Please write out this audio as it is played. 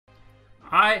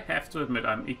I have to admit,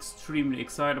 I'm extremely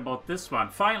excited about this one.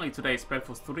 Finally, today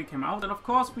Spellforce 3 came out, and of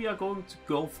course we are going to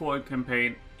go for a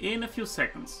campaign in a few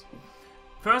seconds.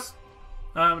 First,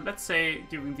 let's say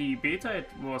during the beta it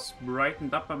was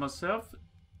brightened up by myself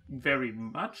very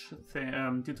much,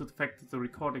 due to the fact that the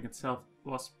recording itself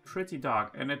was pretty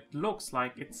dark, and it looks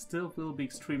like it still will be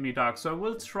extremely dark. So I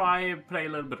will try and play a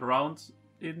little bit around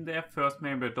in there first.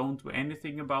 Maybe I don't do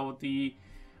anything about the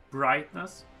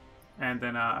brightness. And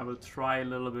then I will try a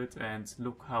little bit and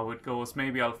look how it goes.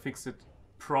 Maybe I'll fix it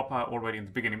proper already in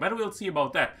the beginning. But we'll see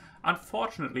about that.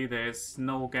 Unfortunately, there's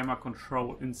no gamma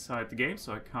control inside the game,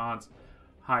 so I can't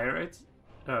hire it.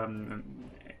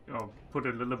 Or put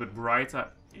it a little bit brighter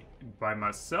by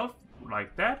myself,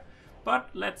 like that. But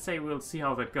let's say we'll see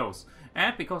how that goes.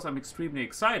 And because I'm extremely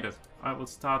excited, I will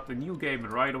start the new game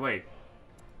right away.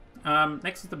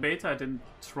 Next to the beta, I didn't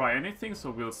try anything, so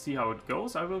we'll see how it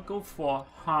goes. I will go for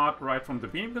hard right from the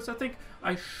beginning, because I think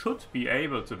I should be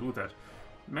able to do that.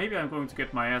 Maybe I'm going to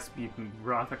get my ass beaten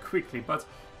rather quickly, but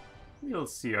we'll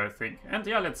see, I think. And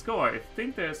yeah, let's go. I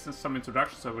think there's some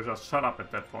introduction, so we'll just shut up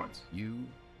at that point. You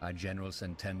are General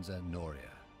Sentenza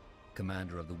Noria,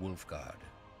 commander of the Wolf Guard.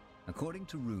 According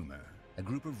to rumor, a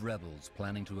group of rebels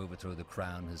planning to overthrow the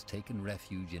crown has taken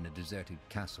refuge in a deserted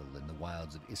castle in the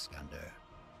wilds of Iskander.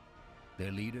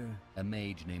 Their leader, a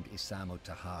mage named Isamo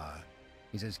Tahar,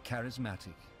 is as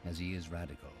charismatic as he is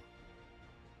radical.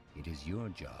 It is your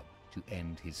job to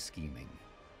end his scheming,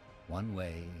 one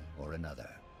way or another.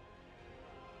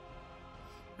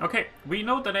 Okay, we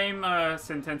know the name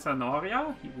Sentenza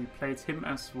Noria. We played him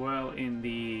as well in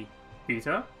the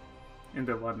beta, in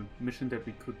the one mission that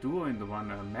we could do, in the one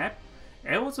map.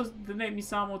 And also the name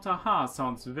Isamo Tahar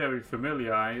sounds very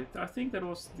familiar. I think that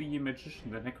was the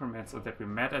magician, the necromancer that we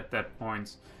met at that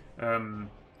point,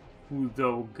 who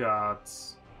though got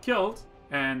killed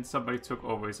and somebody took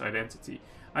over his identity.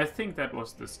 I think that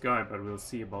was this guy, but we'll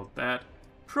see about that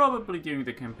probably during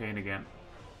the campaign again.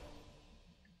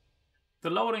 The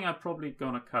loading I'm probably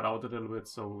gonna cut out a little bit,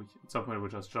 so at some point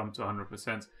we'll just jump to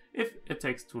 100% if it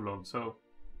takes too long, so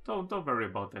don't worry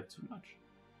about that too much.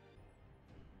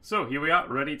 So here we are,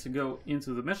 ready to go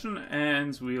into the mission,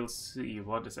 and we'll see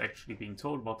what is actually being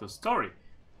told about the story.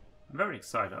 I'm very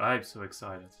excited. I'm so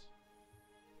excited.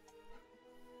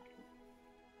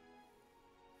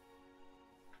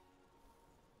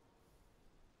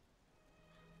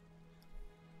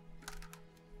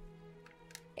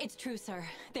 It's true, sir.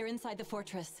 They're inside the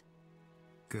fortress.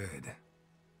 Good.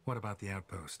 What about the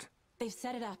outpost? They've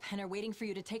set it up and are waiting for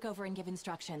you to take over and give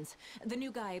instructions. The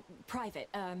new guy,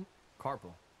 Private,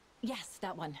 Corporal. Yes,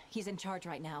 that one. He's in charge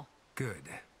right now. Good.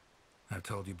 I've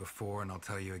told you before and I'll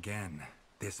tell you again.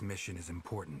 This mission is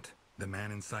important. The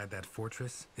man inside that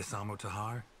fortress, Isamo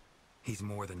Tahar, he's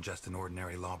more than just an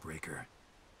ordinary lawbreaker.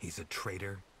 He's a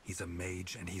traitor, he's a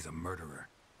mage, and he's a murderer.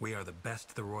 We are the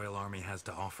best the Royal Army has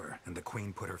to offer, and the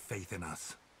Queen put her faith in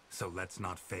us. So let's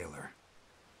not fail her.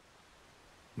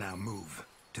 Now move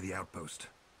to the outpost.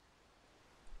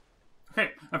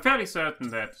 Okay, I'm fairly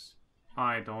certain that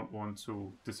I don't want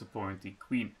to disappoint the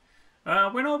Queen.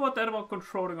 We know about that, about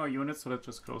controlling our units, so let's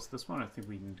just close this one. I think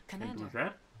we can do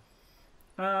that.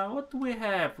 What do we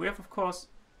have? We have, of course,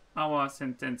 our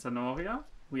Sentenza Noria.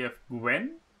 We have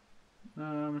Gwen.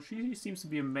 She seems to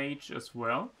be a mage as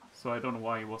well, so I don't know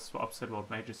why he was so upset about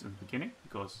mages in the beginning,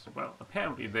 because, well,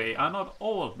 apparently they are not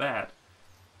all bad.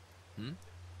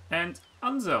 And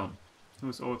Anselm, who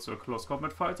is also a close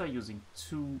combat fighter, using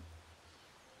two...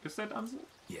 Is that Anselm?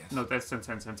 Yes. No, that's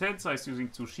Sentenza. Sentenza is using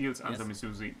two shields, Yes. Anselm is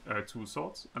using two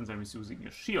swords, Anselm is using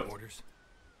a shield. Orders.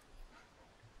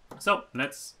 So,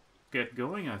 let's get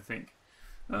going, I think.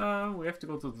 We have to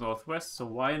go to the northwest, so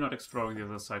why not exploring the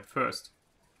other side first?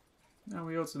 Now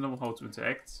we also know how to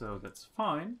interact, so that's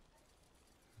fine.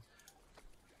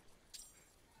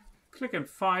 Click and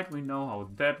fight, we know how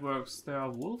that works. There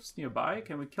are wolves nearby,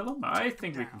 can we kill them? I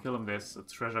think we can kill them, there's a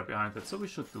treasure behind it, so we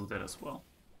should do that as well.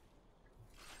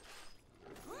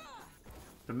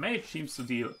 The mage seems to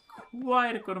deal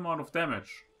quite a good amount of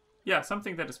damage. Yeah,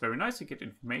 something that is very nice, you get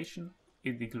information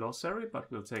in the glossary,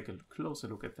 but we'll take a closer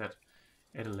look at that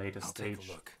at a later stage. Take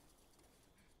a look.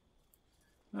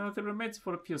 The remains of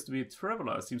what appears to be a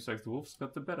traveler. It seems like the wolves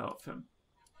got the better of him.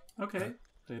 Okay,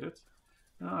 they did.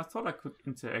 I thought I could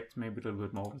interact maybe a little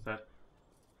bit more with that.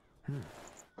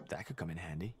 That could come in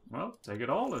handy. Well, take it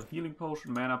all. A healing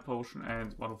potion, mana potion,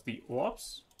 and one of the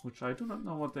orbs, which I do not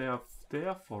know what they are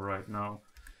there for right now.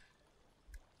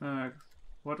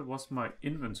 What was my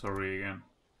inventory again?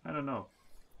 I don't know.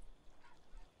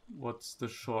 What's the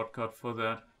shortcut for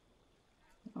that?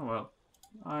 Oh well.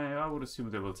 I would assume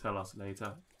they will tell us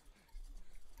later.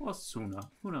 Or sooner.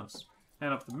 Who knows?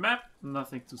 End of the map,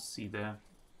 nothing to see there.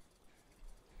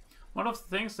 One of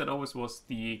the things that always was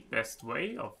the best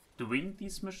way of doing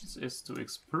these missions is to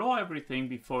explore everything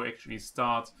before you actually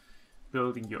start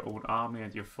building your own army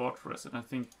and your fortress, and I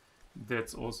think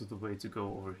that's also the way to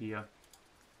go over here.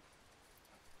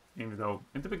 Even though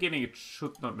in the beginning it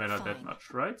should not matter that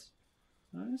much, right?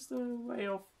 Is there a way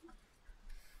of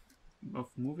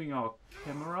moving our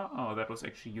camera? Oh, that was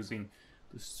actually using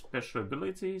the special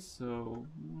ability, so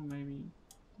maybe...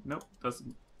 Nope,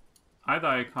 doesn't... Either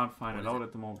I can't find it out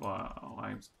at the moment,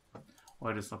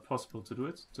 or it is not possible to do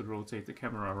it, to rotate the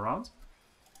camera around.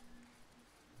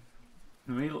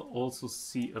 And we'll also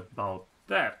see about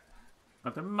that.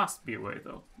 But there must be a way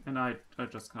though, and I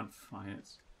just can't find it.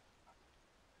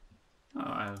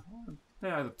 Oh, they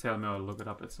either tell me or look it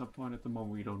up at some point. At the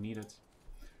moment we don't need it.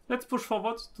 Let's push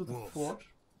forward to the fort.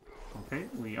 Okay,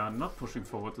 we are not pushing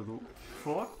forward to the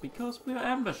fort because we are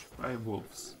ambushed by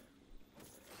wolves.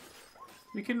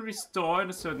 We can restore in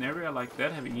a certain area like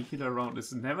that. Having a healer around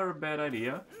is never a bad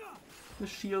idea. The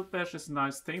shield bash is a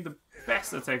nice thing. The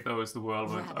best attack though is the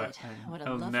whirlwind.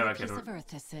 I'll never get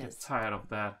tired of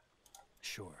that.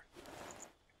 Sure.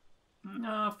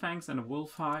 Fangs and a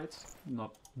wolf hide.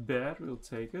 Not bad, we'll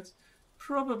take it.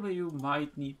 Probably you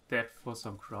might need that for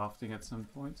some crafting at some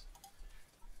point.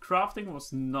 Crafting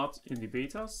was not in the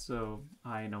beta, so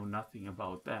I know nothing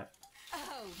about that.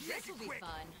 Oh, this will be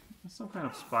fun. Some kind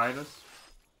of spiders.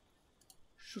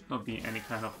 Should not be any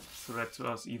kind of threat to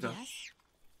us either. Yes?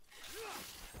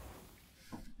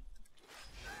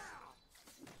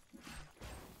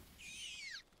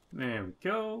 There we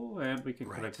go, and we can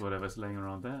collect whatever's laying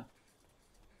around there.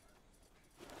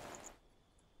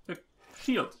 The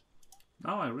shield.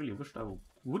 Now I really wished I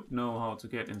would know how to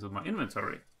get into my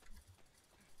inventory.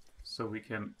 So we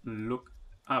can look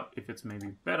up if it's maybe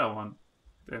a better one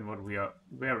than what we are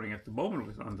wearing at the moment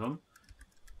with Undone.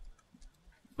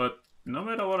 But no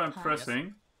matter what I'm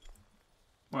pressing,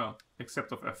 well,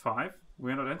 except of F5,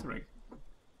 we're not entering.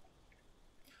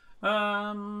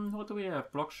 What do we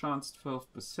have? Block chance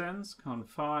 12%, count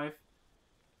 5.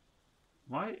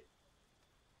 Why?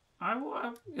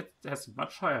 It has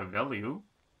much higher value.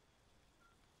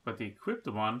 But the equipped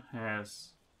one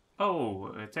has...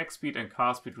 Oh, attack speed and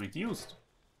cast speed reduced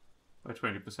by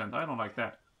 20%. I don't like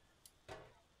that.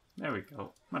 There we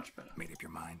go. Much better. Made up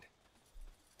your mind?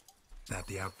 That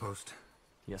the outpost?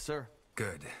 Yes, sir.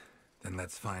 Good. Then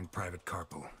let's find Private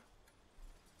Carpal.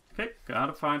 Okay,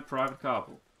 gotta find Private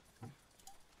Carpal.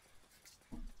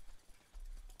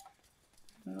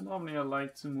 Normally I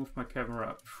like to move my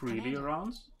camera freely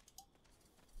around.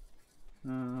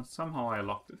 Somehow I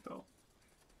locked it though.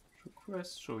 Show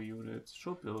quests, show units,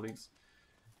 show buildings.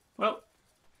 Well,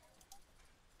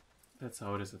 that's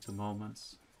how it is at the moment.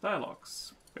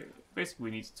 Dialogues. Basically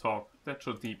we need to talk. That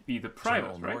should be the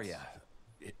private, General right? Noria,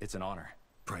 it's an honor.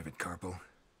 Private Carpal.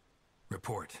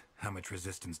 Report. How much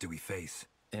resistance do we face?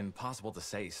 Impossible to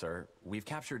say, sir. We've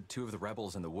captured 2 of the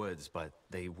rebels in the woods, but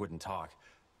they wouldn't talk.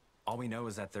 All we know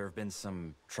is that there have been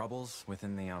some troubles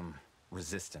within the,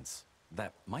 resistance.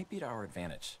 That might be to our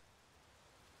advantage.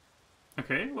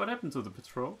 Okay, what happened to the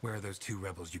patrol? Where are those 2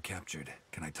 rebels you captured?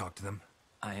 Can I talk to them?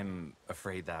 I am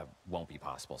afraid that won't be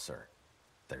possible, sir.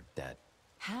 They're dead.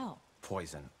 How?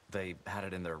 Poison. They had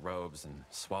it in their robes and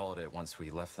swallowed it once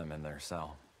we left them in their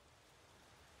cell.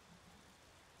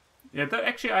 Yeah,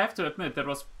 actually, I have to admit that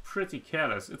was pretty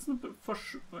careless. It's not for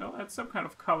sure. Well, it's some kind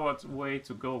of coward way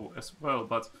to go as well,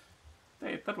 but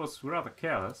that was rather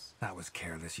careless. That was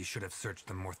careless. You should have searched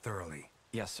them more thoroughly.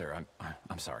 Yes, sir.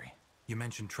 I'm sorry. You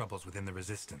mentioned troubles within the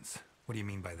Resistance. What do you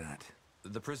mean by that?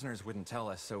 The prisoners wouldn't tell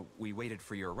us, so we waited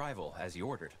for your arrival, as you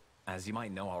ordered. As you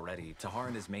might know already, Tahar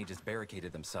and his mages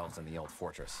barricaded themselves in the old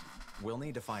fortress. We'll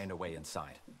need to find a way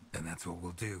inside. Then that's what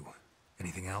we'll do.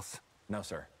 Anything else? No,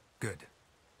 sir. Good.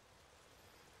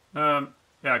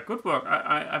 Yeah, good work.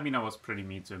 I mean, I was pretty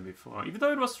mean to him before, even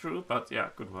though it was true, but yeah,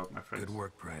 good work, my friend. Good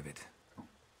work, Private.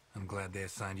 I'm glad they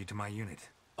assigned you to my unit.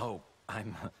 Oh,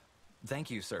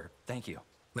 Thank you, sir. Thank you.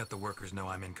 Let the workers know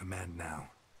I'm in command now.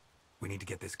 We need to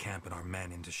get this camp and our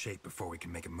men into shape before we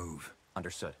can make a move.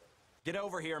 Understood. Get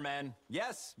over here, men.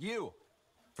 Yes, you.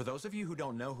 For those of you who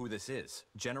don't know who this is,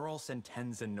 General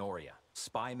Sentenza Noria,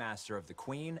 spy master of the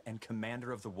Queen and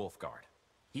commander of the Wolf Guard.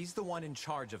 He's the one in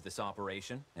charge of this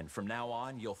operation, and from now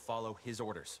on, you'll follow his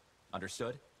orders.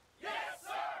 Understood? Yes,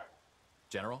 sir!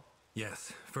 General?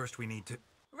 Yes, first we need to...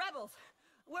 Rebels,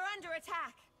 we're under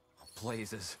attack.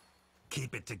 Blazes.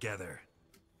 Keep it together.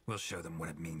 We'll show them what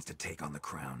it means to take on the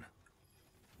crown.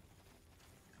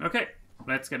 Okay,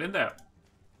 let's get in there.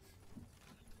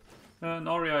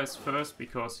 Noria is first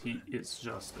because he is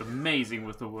just amazing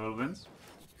with the whirlwinds.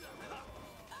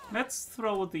 Let's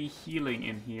throw the healing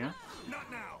in here. Not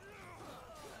now.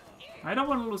 I don't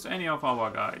want to lose any of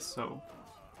our guys, so...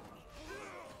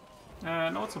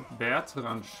 And also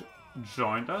Bertrand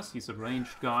joined us. He's a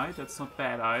ranged guy. That's not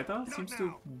bad either. Seems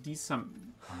to be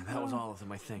some... That was all of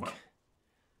them, I think. Well.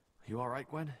 You alright,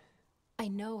 Gwen? I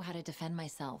know how to defend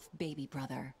myself, baby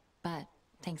brother. But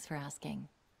thanks for asking.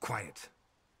 Quiet.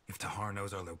 If Tahar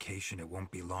knows our location, it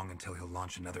won't be long until he'll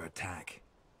launch another attack.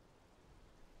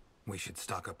 We should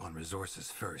stock up on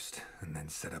resources first, and then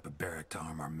set up a barrack to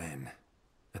arm our men.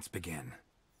 Let's begin.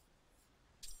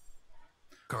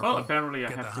 Corporal, Well, apparently I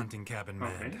get have the to... hunting cabin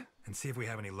manned, Okay. and see if we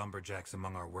have any lumberjacks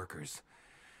among our workers.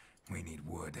 We need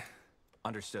wood.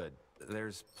 Understood.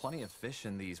 There's plenty of fish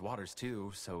in these waters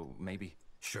too, so maybe...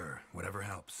 Sure, whatever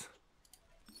helps.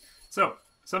 So,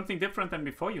 something different than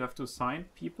before. You have to assign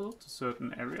people to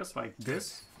certain areas like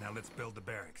this. Now let's build the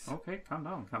barracks. Okay, calm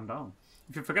down, calm down.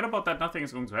 If you forget about that, nothing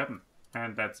is going to happen.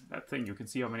 And that's a bad thing. You can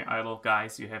see how many idle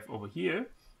guys you have over here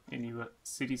in your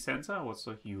city center.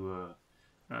 Also, your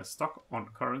stock on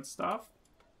current stuff.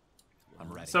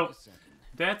 I'm ready. So,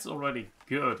 that's already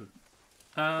good.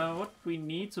 What we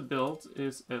need to build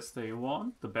is, as they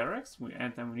want, the barracks.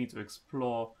 And then we need to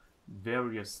explore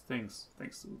various things,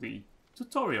 thanks to the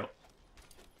tutorial.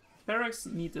 Barracks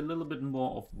need a little bit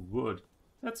more of wood.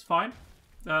 That's fine.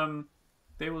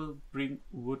 They will bring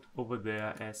wood over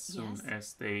there as soon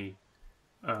as they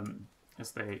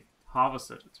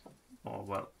harvested it. Or,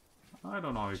 well, I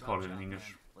don't know how you call it in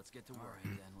English. Let's get to work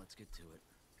then. Let's get to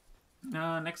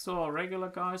it. Next to our regular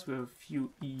guys, we have a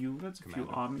few E units, a few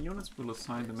army units. We'll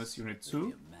assign them as Unit 2.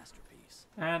 A masterpiece.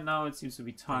 And now it seems to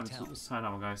be time to assign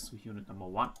our guys to Unit number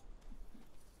 1.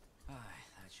 Aye,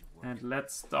 that should work. And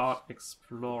let's start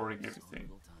exploring everything.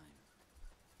 Little time.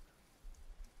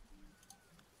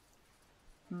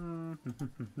 Well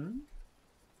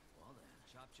then,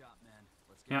 chop chop, man.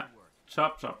 Let's get Yeah, to work.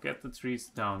 chop chop, get the trees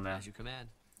down there. As you command.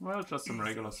 Well, just some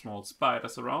regular small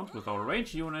spiders around with our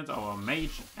range unit, our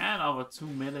mage, and our 2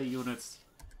 melee units.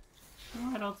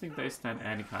 I don't think they stand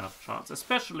any kind of chance,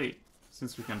 especially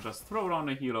since we can just throw down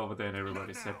a heal over there and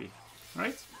everybody's happy,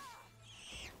 right?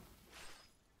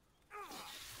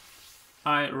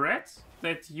 I read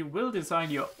that you will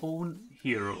design your own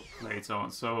hero later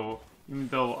on, so even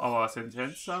though our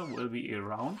Sentenza will be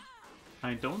around,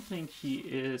 I don't think he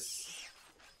is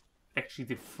actually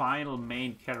the final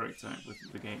main character within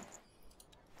the game.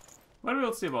 But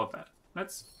we'll see about that.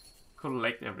 Let's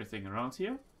collect everything around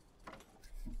here.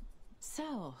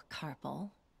 So,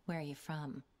 Carpal, where are you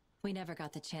from? We never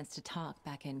got the chance to talk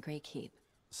back in Greykeep.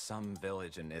 Some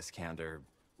village in Iskander.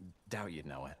 Doubt you'd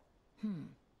know it.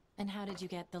 And how did you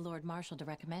get the Lord Marshal to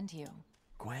recommend you?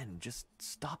 Gwen, just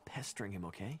stop pestering him,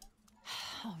 okay?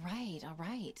 All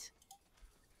right.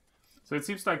 So it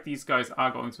seems like these guys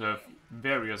are going to have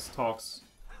various talks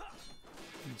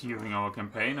during our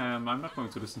campaign. I'm not going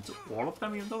to listen to all of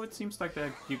them, even though it seems like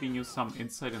they're giving you some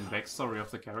insight in the backstory of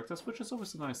the characters, which is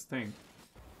always a nice thing.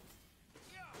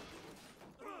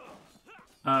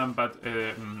 But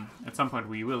at some point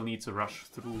we will need to rush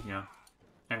through here.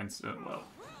 And, well,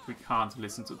 we can't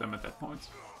listen to them at that point.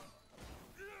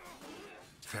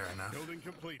 Fair enough.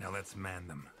 Now let's man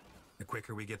them. The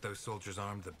quicker we get those soldiers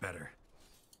armed, the better.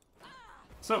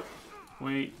 So,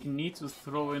 we need to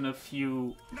throw in a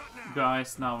few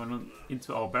guys now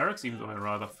into our barracks, even though I'd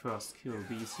rather first kill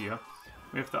these here.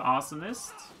 We have the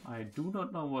arsonist. I do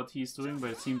not know what he's doing, but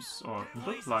it seems, or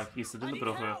looks like he's a little bit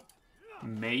of a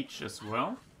mage as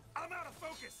well. I'm out of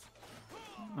focus.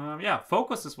 Yeah,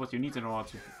 focus is what you need in order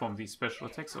to perform these special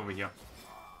attacks over here.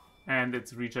 And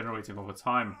it's regenerating over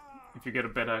time. If you get a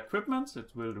better equipment,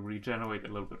 it will regenerate a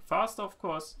little bit faster, of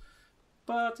course.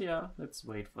 But yeah, let's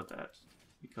wait for that,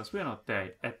 because we're not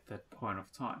there at that point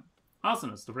of time.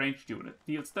 Arsonist, the ranged unit,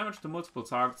 deals damage to multiple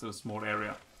targets in a small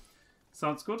area.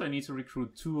 Sounds good, I need to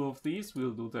recruit 2 of these,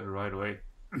 we'll do that right away.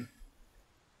 And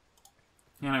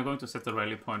I'm going to set the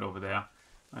rally point over there.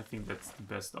 I think that's the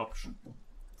best option.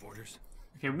 Orders.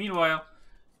 Okay, meanwhile,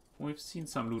 we've seen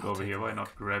some loot over here, why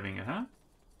not grabbing it, huh?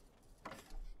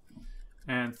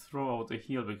 And throw out the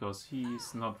heal, because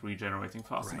he's not regenerating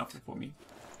fast enough for me.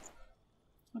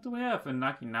 What do we have? A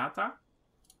Naginata.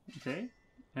 Okay.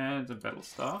 And a battle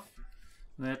staff.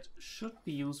 That should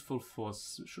be useful for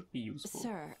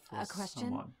Sir, for a question?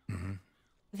 someone.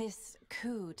 This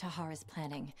coup Tahar is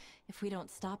planning, if we don't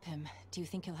stop him, do you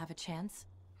think he'll have a chance?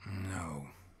 No.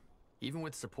 Even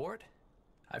with support?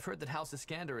 I've heard that House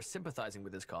Iskander is sympathizing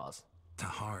with his cause.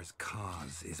 Tahar's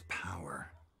cause is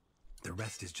power. The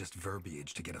rest is just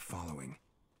verbiage to get a following.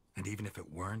 And even if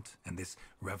it weren't, and this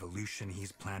revolution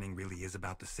he's planning really is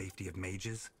about the safety of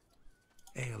mages,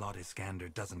 Aelod Iskander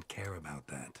doesn't care about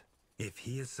that. If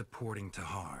he is supporting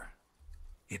Tahar,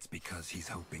 it's because he's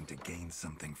hoping to gain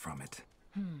something from it.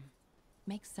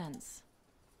 Makes sense.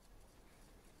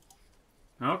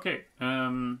 Okay,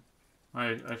 I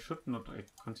should not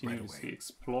continuously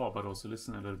explore, but also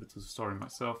listen a little bit to the story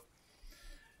myself.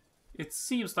 It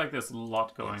seems like there's a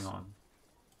lot going on.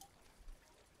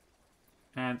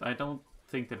 And I don't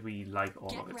think that we like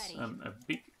all of it. A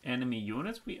big enemy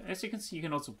unit. As you can see, you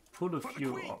can also pull a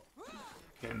few, or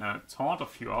can taunt a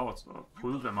few out, or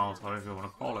pull them out, however you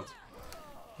want to call it.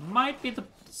 Might be the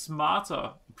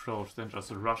smarter approach than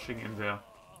just rushing in there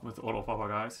with all of our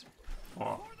guys.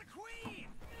 Or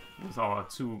with our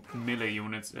 2 melee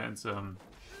units and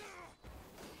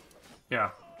yeah,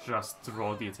 just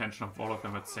draw the attention of all of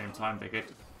them at the same time. They get,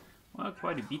 well,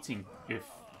 quite a beating if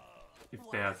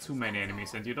there are too many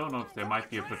enemies, and you don't know if there might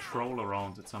be a patrol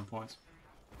around at some point.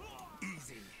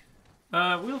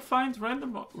 We'll find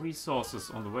random resources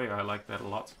on the way. I like that a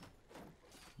lot.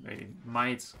 They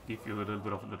might give you a little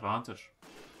bit of an advantage.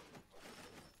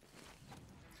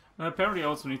 Apparently I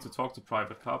also need to talk to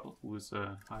Private Couple, who is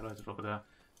highlighted over there.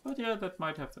 But yeah, that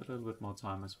might have a little bit more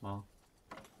time as well.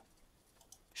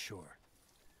 Sure.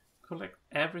 Collect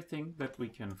everything that we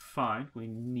can find. We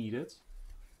need it.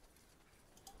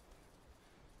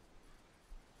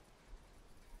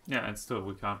 Yeah, and still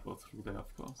we can't go through there,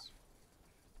 of course.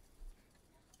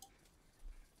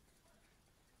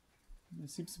 There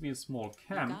seems to be a small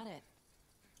camp. You got it.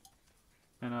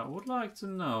 And I would like to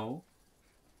know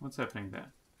what's happening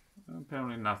there.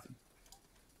 Apparently nothing.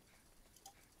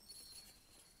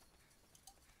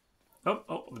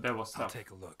 Oh, there was stuff. I'll take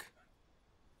a look.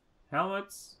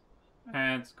 Helmets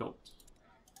and gold.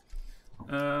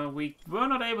 We were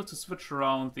not able to switch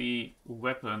around the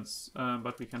weapons,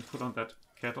 but we can put on that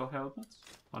cattle helmet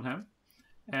on him.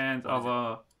 And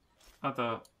our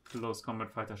other close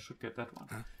combat fighter should get that one.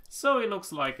 Huh? So he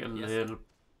looks like a little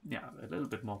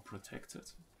bit more protected.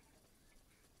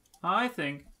 I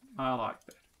think I like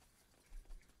that.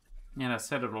 And I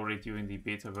said it already during the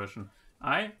beta version.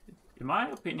 In my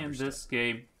opinion, this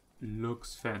game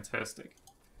looks fantastic.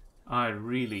 I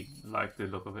really like the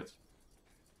look of it.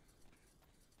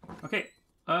 Okay,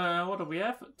 what do we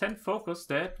have? 10 focus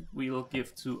that we'll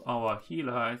give to our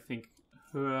healer. I think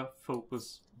her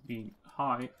focus being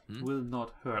high will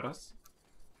not hurt us.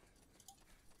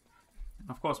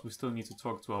 Of course, we still need to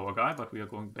talk to our guy, but we are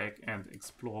going back and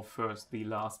explore first the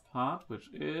last part, which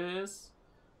is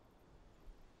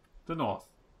the north.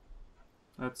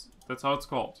 That's how it's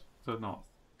called, the north.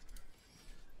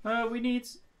 We need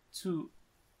 2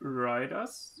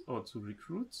 riders, or 2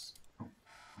 recruits.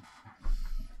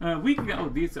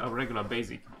 These are regular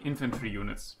basic infantry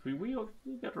units. We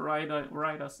get riders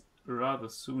rather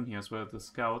soon here as well, the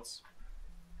scouts.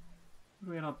 But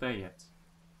we're not there yet.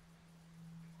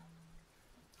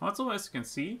 Also, as you can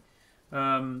see,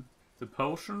 the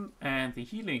potion and the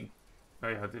healing,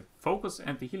 the focus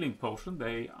and the healing potion,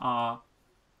 they are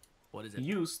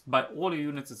used by all the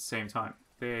units at the same time.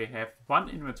 They have 1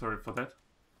 inventory for that.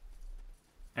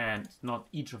 And not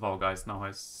each of our guys now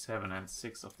has 7 and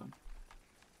 6 of them.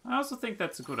 I also think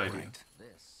that's a good idea. Right.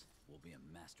 This will be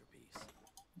a masterpiece.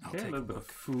 Okay, a little bit of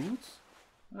food.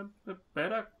 A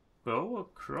better bow, a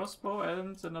crossbow,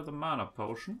 and another mana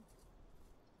potion.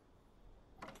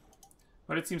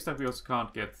 But it seems like we also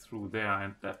can't get through there,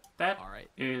 and that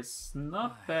is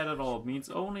not bad at all. It means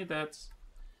only that,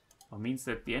 or means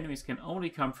that the enemies can only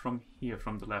come from here,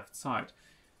 from the left side.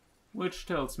 Which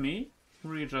tells me,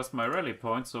 readjust my rally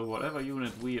point, so whatever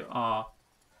unit we are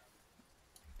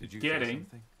getting,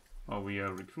 or we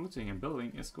are recruiting and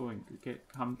building, is going to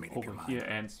come over here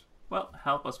and, well,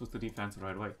 help us with the defense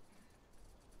right away.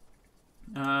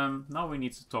 Now we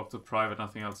need to talk to Private,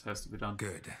 nothing else has to be done.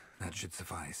 Good, that should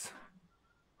suffice.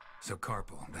 So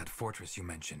Carpal, that fortress you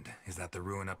mentioned, is that the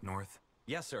ruin up north?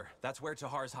 Yes, sir. That's where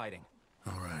Tahar's hiding.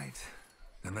 Alright.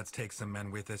 Then let's take some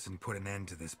men with us and put an end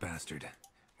to this bastard.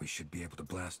 We should be able to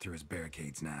blast through his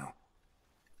barricades now.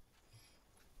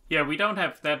 Yeah, we don't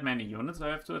have that many units, I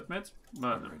have to admit.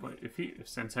 But if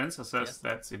Sentenza says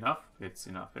that's enough, it's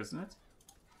enough, isn't it?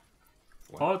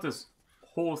 All this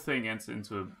whole thing ends in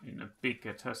a big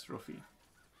catastrophe.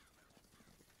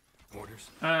 Orders?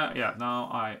 Yeah, now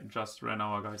I just ran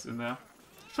our guys in there.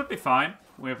 Should be fine.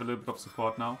 We have a little bit of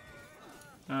support now.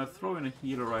 Throw in a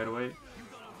healer right away.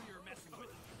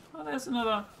 Oh, there's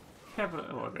another cavalry.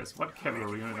 Oh, there's one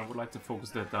cavalry unit. I would like to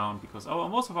focus that down because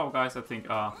most of our guys, I think,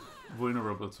 are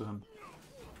vulnerable to him.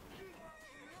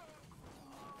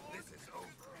 This is over.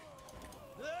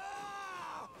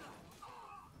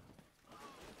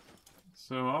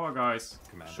 So our guys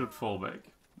should fall back.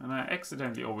 And I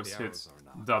accidentally always The hit arrows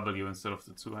are not. W instead of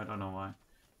the 2, I don't know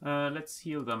why. Let's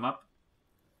heal them up.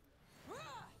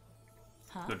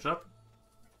 Huh? Good job.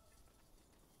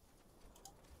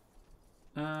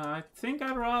 I think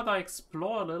I'd rather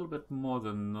explore a little bit more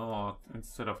the north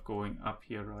instead of going up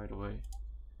here right away.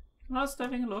 Just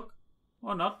having a look.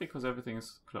 Or not, because everything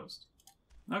is closed.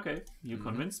 Okay, you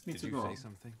convinced me Did to you go. say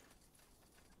something?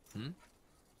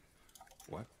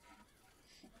 What?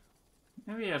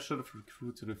 Maybe I should have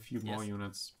recruited a few more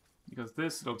units. Because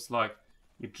this looks like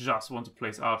you just want to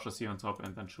place archers here on top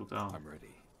and then shoot down. I'm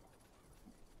ready.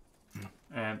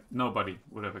 And nobody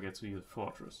would ever get to the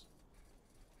fortress.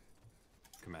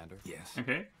 Commander? Yes.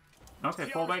 Okay. Okay,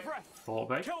 fall back. Fall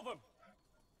back. Kill them!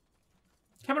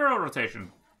 Camera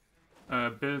rotation.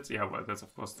 Build, yeah, well, that's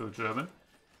of course still German.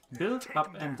 Build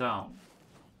up and down.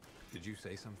 Did you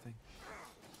say something?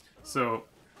 So,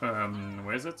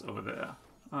 where is it? Over there.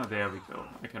 Ah, there we go.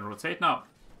 I can rotate now.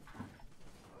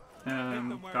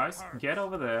 Guys, get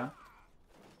over there.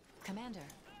 Commander.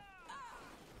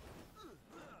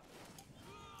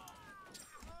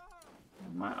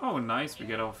 Oh, nice. We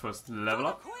get our first level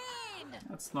up.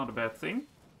 That's not a bad thing.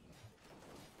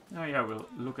 Oh yeah, we'll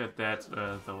look at that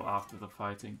though after the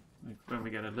fighting, like when we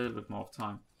get a little bit more of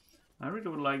time. I really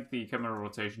would like the camera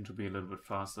rotation to be a little bit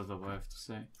faster though, I have to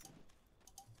say.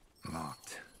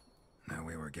 Locked. No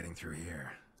way we're getting through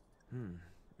here.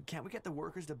 Can't we get the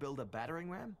workers to build a battering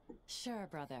ram? Sure,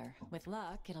 brother. With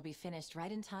luck, it'll be finished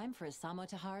right in time for Asamo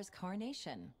Tahar's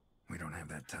coronation. We don't have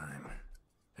that time.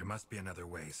 There must be another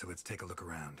way, so let's take a look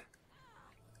around.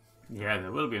 Yeah,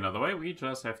 there will be another way. We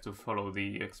just have to follow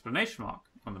the exclamation mark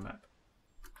on the map.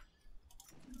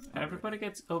 Everybody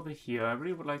gets over here. I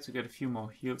really would like to get a few more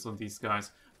heals on these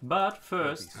guys. But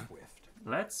first, Swift.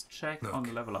 let's check on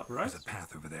the level up, right? There's a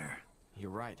path over there.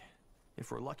 You're right.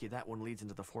 If we're lucky, that one leads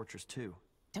into the fortress too.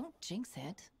 Don't jinx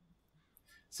it.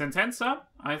 Sentenza,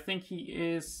 I think he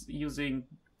is using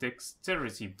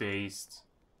dexterity-based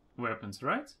weapons,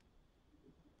 right?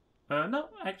 No,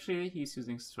 actually he's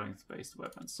using strength-based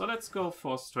weapons. So let's go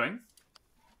for strength.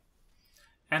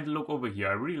 And look over here.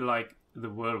 I really like the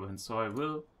whirlwind, so I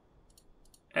will,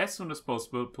 as soon as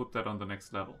possible, put that on the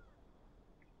next level.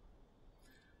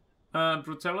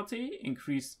 Brutality,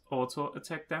 increased auto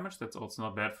attack damage. That's also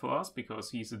not bad for us,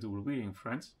 because he's a dual-wielding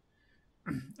friend.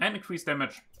 And increased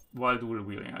damage while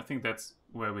dual-wielding. I think that's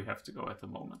where we have to go at the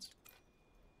moment.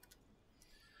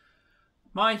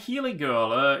 My healing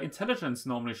girl, intelligence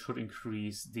normally should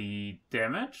increase the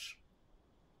damage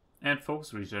and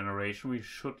focus regeneration. We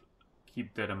should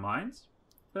keep that in mind.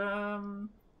 And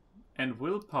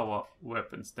willpower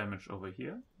weapons damage over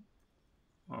here.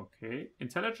 Okay,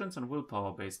 intelligence and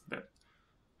willpower based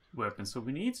weapons. So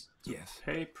we need to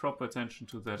pay proper attention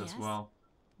to that as well.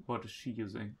 What is she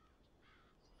using?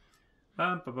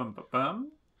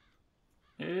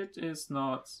 It is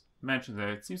not mentioned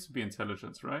there. It seems to be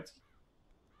intelligence, right?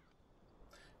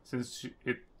 Since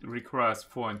it requires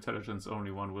 4 intelligence,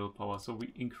 only 1 willpower, so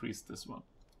we increased this one.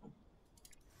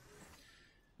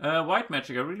 White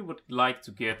magic, I really would like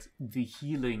to get the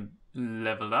healing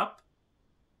leveled up.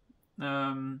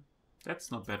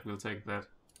 That's not bad, we'll take that.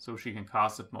 So she can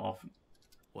cast it more often.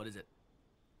 What is it?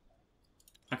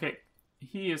 Okay,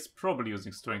 he is probably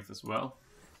using strength as well.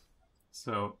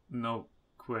 So, no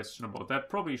question about that.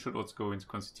 Probably should also go into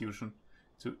constitution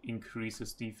to increase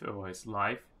his defense or his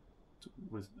life. To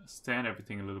withstand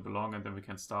everything a little bit longer, and then we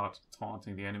can start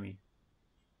taunting the enemy.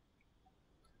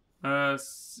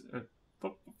 Forced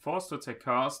to attack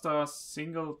caster,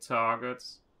 single target,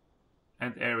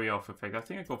 and area of effect. I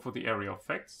think I go for the area of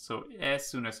effect. So as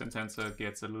soon as Sentenza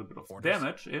gets a little bit of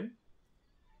damage in,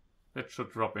 that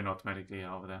should drop in automatically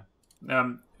over there.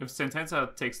 If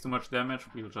Sentenza takes too much damage,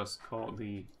 we'll just call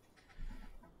the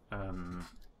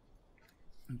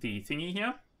thingy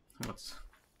here. What's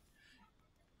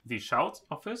the shout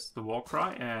office, the war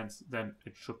cry, and then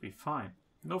it should be fine.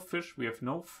 No fish, we have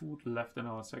no food left in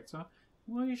our sector.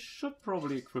 We should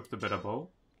probably equip the better bow.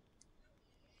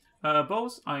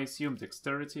 Bows, I assume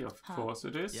dexterity, of course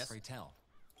it is. Yes, pray tell.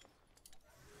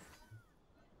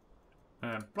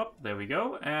 Plop, there we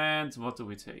go. And what do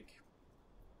we take?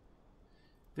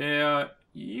 There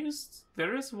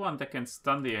is one that can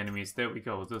stun the enemies. There we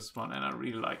go, this one, and I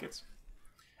really like it.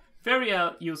 Very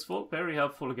useful, very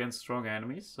helpful against strong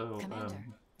enemies, so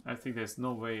I think there's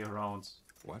no way around.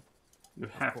 What? You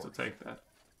have to take that.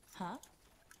 Huh?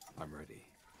 I'm ready.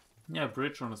 Yeah,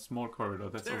 bridge on a small corridor,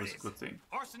 that's always a good thing.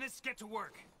 Arsonists, get to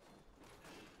work.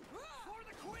 For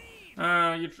the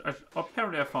queen!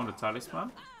 Apparently I found a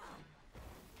talisman.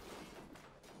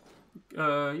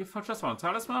 You just found a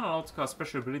talisman and also cast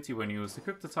special ability when used.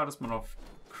 Equip the talisman of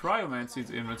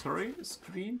Cryomancy's inventory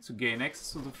screen to gain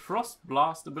access to the Frost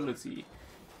Blast ability.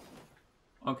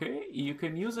 Okay, you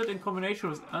can use it in combination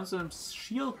with Ansem's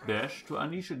Shield Bash to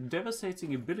unleash a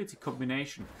devastating ability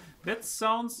combination. That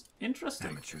sounds interesting.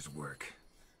 Amateur's work.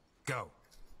 Go.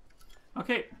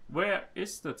 Okay, where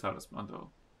is the talisman though?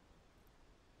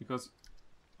 Because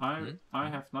I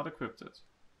have not equipped it.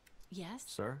 Yes?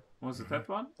 Sir? Was it that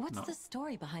one? What's No. the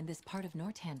story behind this part of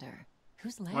Nortander?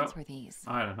 Whose lands were these?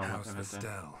 I don't know House what that is.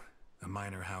 Vestel, a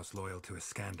minor house loyal to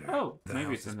Iskander. Oh, the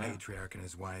maybe it's house's in there. patriarch and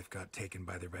his wife got taken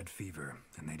by the red fever,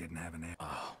 and they didn't have an heir.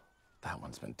 Oh, that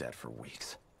one's been dead for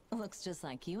weeks. Looks just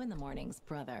like you in the mornings,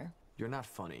 brother. You're not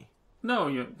funny.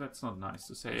 No, that's not nice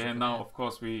to say. And now, of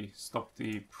course, we stopped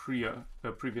the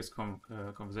previous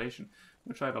conversation,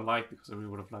 which I don't like because I really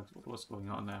would have liked what was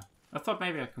going on there. I thought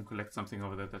maybe I can collect something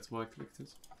over there. That's why I clicked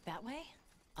it. That way?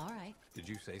 All right. Did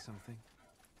you say something?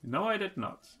 No, I did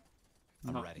not.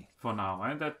 I'm Not ready. for now,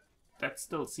 and that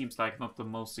still seems like not the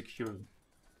most secure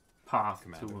path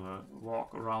Commander. to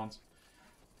walk around.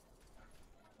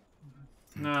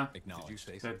 Nah, Acknowledge. Did you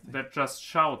say something? that just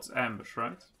shouts ambush,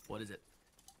 right? What is it?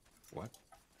 What?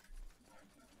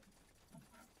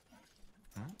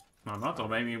 No, not. Or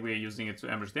maybe we're using it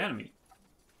to ambush the enemy.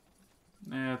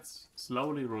 Let's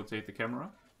slowly rotate the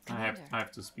camera. I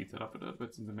have to speed that up a little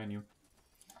bit in the menu.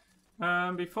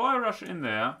 Before I rush in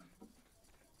there.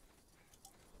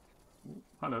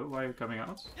 Hello, why are you coming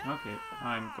out? Okay,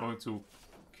 I'm going to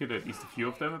kill at least a few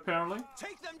of them apparently.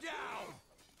 Take them down!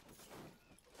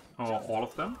 Or all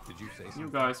of them. Did you say something? You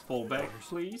guys fall back,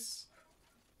 please.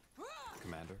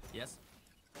 Commander? Yes?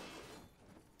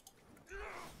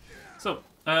 So,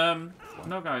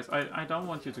 no guys, I don't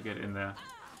want you to get in there.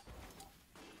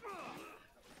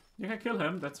 You can kill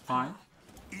him, that's fine.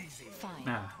 Fine.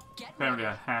 Ah, apparently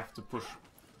I have to push.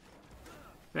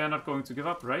 They're not going to give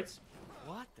up, right?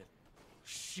 What the...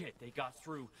 Shit, they got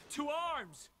through. 2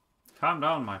 arms! Calm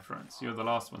down, my friends. You're the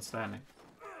last one standing.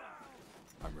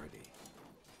 I'm ready.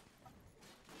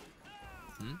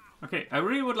 Okay, I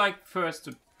really would like first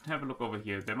to have a look over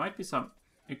here. There might be some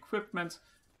equipment,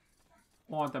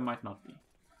 or there might not be.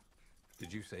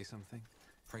 Did you say something?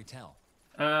 Pray tell.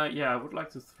 Yeah, I would like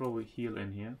to throw a heal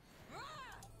in here.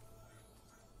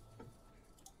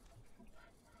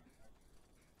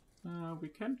 We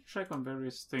can check on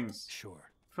various things. Sure.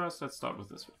 First, let's start with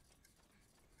this one.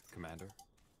 Commander?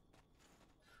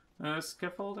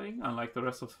 Scaffolding. Unlike the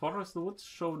rest of the forest, the woods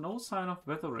show no sign of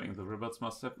weathering. The rebels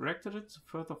must have erected it to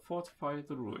further fortify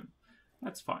the ruin.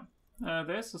 That's fine.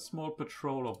 There's a small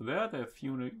patrol over there. There are a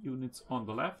few units on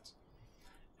the left.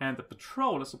 And the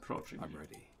patrol is approaching. I'm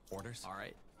ready. Orders?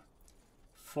 Alright.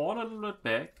 Fall a little bit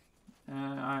back.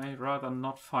 I'd rather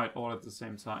not fight all at the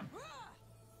same time.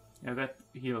 Yeah, that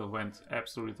heal went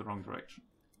absolutely the wrong direction.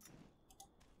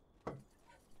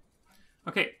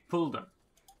 Okay, pull them.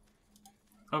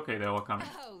 Okay, they're all coming.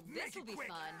 Oh, this will be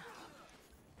fun.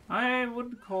 I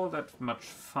wouldn't call that much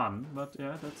fun, but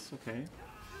yeah, that's okay.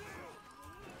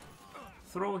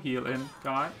 Throw heal in,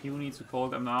 guy. You need to call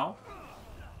them now.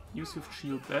 Use your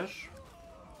shield dash.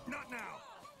 Not now!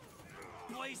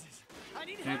 Blazes! I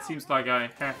need And help! it seems like I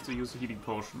have to use a healing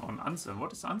potion on Ansem.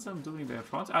 What is Ansem doing there in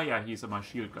front? Ah yeah, he's my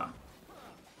shield guy.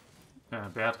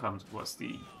 Bertrand was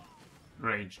the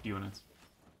ranged unit.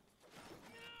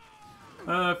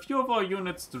 A few of our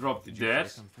units dropped Did you dead,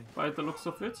 say something? by the looks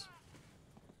of it.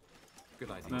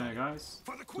 Good idea. Guys,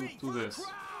 For the queen! do For the this.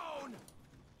 crown!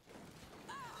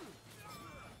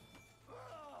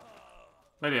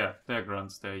 But yeah, they're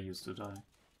grunts, they used to die.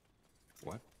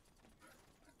 What?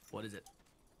 What is it?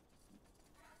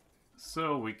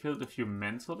 So we killed a few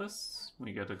mentalists.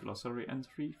 We get a glossary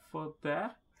entry for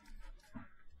that.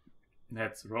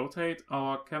 Let's rotate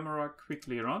our camera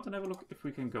quickly around and have a look if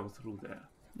we can go through there.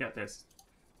 Yeah, there's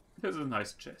a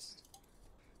nice chest.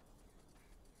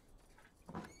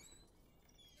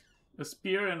 A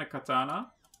spear and a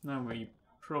katana. No, we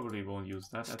probably won't use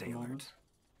that at the moment.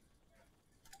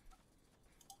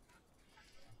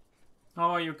 How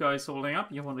are you guys holding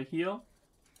up? You want to heal?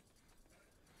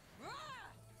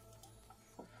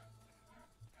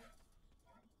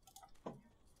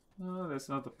 Oh, there's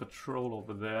another patrol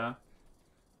over there.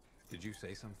 Did you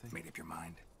say something? Made up your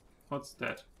mind. What's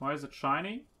that? Why is it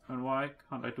shiny? And why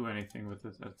can't I do anything with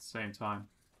it at the same time?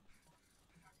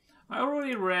 I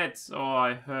already read or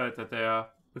I heard that there are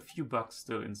a few bugs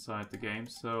still inside the game,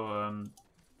 so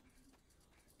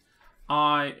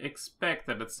I expect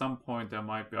that at some point there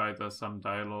might be either some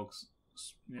dialogues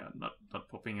not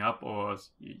popping up, or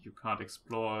you can't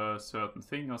explore a certain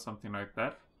thing or something like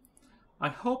that. I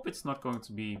hope it's not going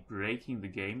to be breaking the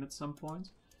game at some point.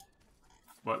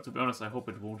 Well, to be honest, I hope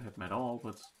it won't happen at all,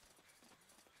 but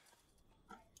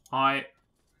I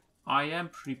am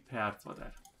prepared for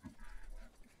that.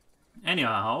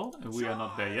 Anyhow, we are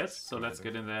not there yet, so let's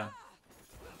get in there.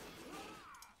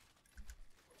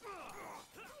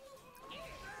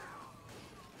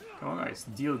 Come on guys,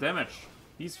 deal damage.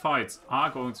 These fights are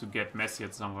going to get messy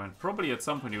at some point. Probably at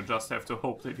some point you just have to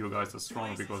hope that you guys are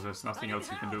strong because there's nothing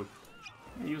else you can do.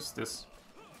 Use this.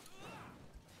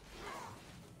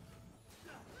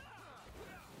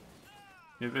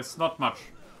 Yeah, there's not much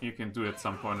you can do at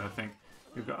some point, I think.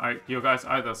 You guys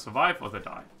either survive or they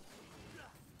die.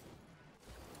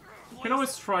 You can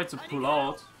always try to pull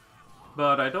out,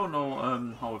 but I don't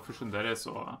know how efficient that is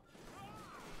or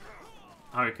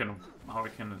how you can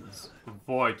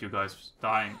avoid you guys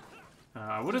dying.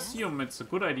 I would assume it's a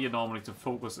good idea normally to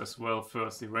focus as well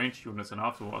first the ranged units and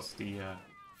afterwards the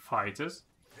fighters,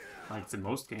 like it's in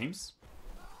most games.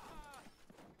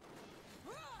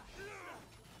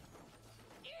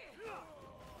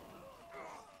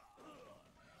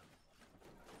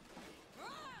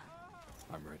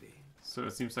 I'm ready. So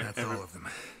it seems like that's all of them.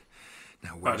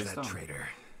 Now where's that traitor?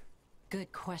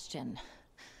 Good question.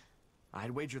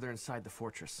 I'd wager they're inside the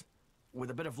fortress. With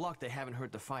a bit of luck, they haven't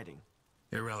heard the fighting.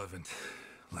 Irrelevant.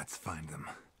 Let's find them.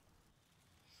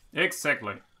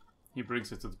 Exactly. He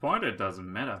brings it to the point, it doesn't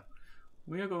matter.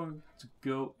 We are going to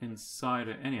go inside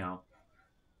it anyhow.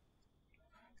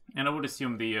 And I would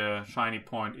assume the shiny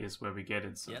point is where we get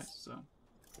inside. Yes. So.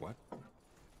 What?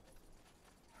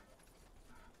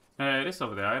 It is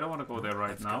over there. I don't want to go there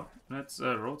right now. Let's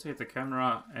rotate the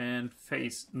camera and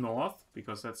face north,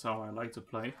 because that's how I like to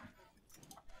play.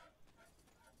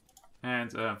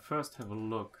 And first have a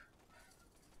look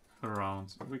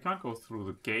around. We can't go through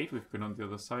the gate. We've been on the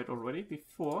other side already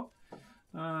before.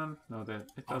 No,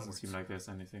 it doesn't seem like there's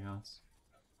anything else.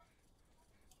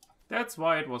 That's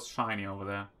why it was shiny over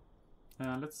there.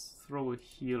 Let's throw a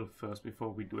heal first before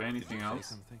we do anything else.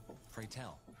 Something? Pray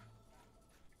tell.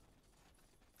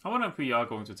 I wonder if we are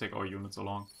going to take our units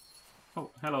along.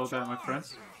 Oh, hello there, my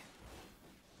friends.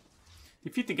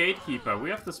 Defeat the gatekeeper.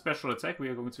 We have the special attack. We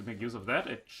are going to make use of that.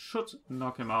 It should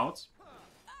knock him out.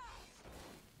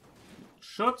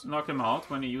 Should knock him out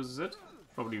when he uses it.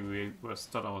 Probably we were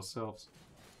stunned ourselves.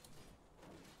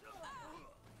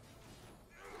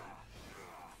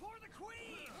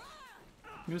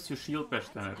 Use your shield bash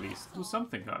then at least. Do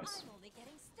something, guys.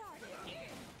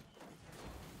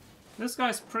 This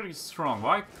guy's pretty strong.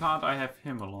 Why can't I have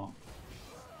him along?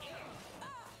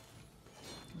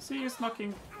 See, he's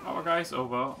knocking our guys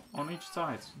over on each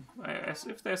side. As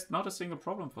if there's not a single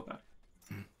problem for that.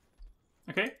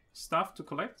 Okay, stuff to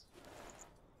collect.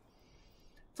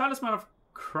 Talisman of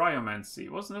Cryomancy.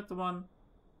 Wasn't that the one?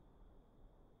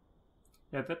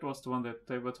 Yeah, that was the one that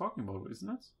they were talking about, isn't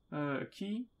it? A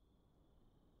key?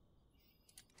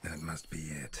 That must be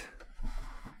it.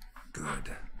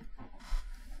 Good.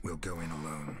 We'll go in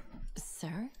alone.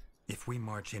 Sir? If we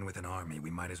march in with an army, we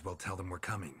might as well tell them we're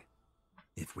coming.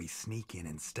 If we sneak in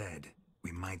instead,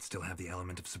 we might still have the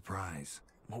element of surprise.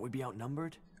 Won't we be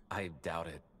outnumbered? I doubt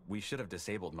it. We should have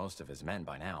disabled most of his men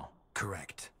by now.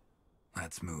 Correct.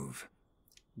 Let's move.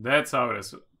 That's how it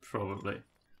is, probably.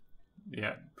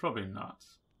 Yeah, probably not.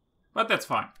 But that's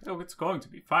fine. Oh, it's going to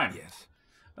be fine. Yes.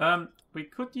 We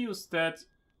could use that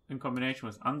in combination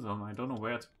with Anselm. I don't know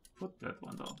where to put that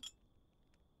one though.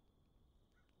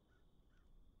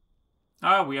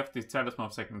 Ah, we have the Talisman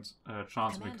of Second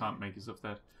Chance. We can't make use of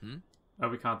that.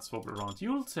 We can't swap it around.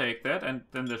 You'll take that, and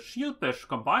then the Shield Bash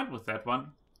combined with that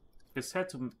one is said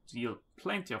to deal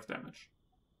plenty of damage.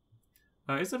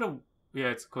 Is it a... Yeah,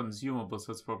 it's consumable,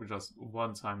 so it's probably just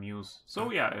one-time use.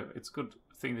 So yeah, it's a good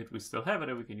thing that we still have it,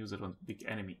 and we can use it on the big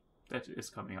enemy. That is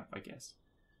coming up, I guess.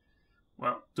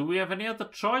 Well, do we have any other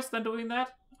choice than doing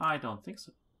that? I don't think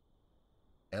so.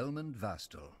 Elmund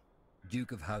Vastal,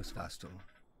 Duke of House Vastal,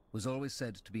 was always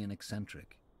said to be an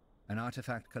eccentric, an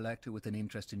artifact collector with an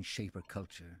interest in Shaper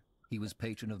culture. He was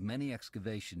patron of many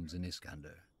excavations in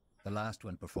Iskander, the last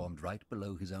one performed right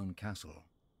below his own castle.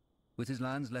 With his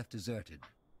lands left deserted,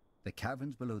 the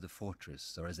caverns below the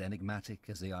fortress are as enigmatic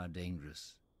as they are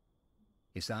dangerous.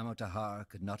 Isamo Tahar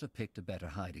could not have picked a better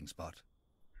hiding spot.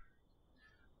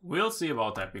 We'll see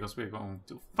about that, because we're going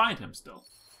to find him still.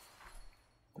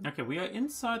 Okay, we are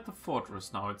inside the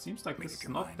fortress now. It seems like this is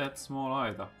not that small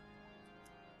either.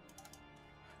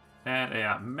 And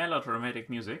yeah, melodramatic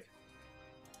music.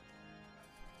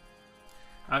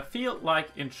 I feel like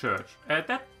in church.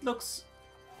 That looks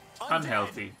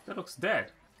unhealthy. That looks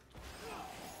dead.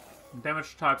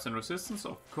 Damage types and resistance.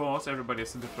 Of course, everybody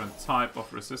has a different type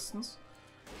of resistance.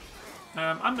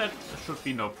 Undead should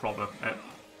be no problem.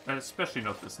 Especially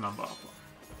not this number.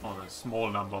 Or the small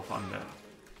number of undead.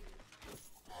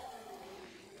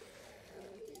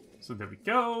 So there we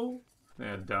go.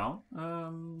 They're down.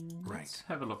 Let's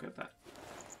have a look at that.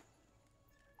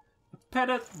 A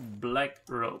padded black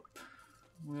rope.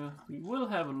 Well, we will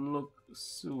have a look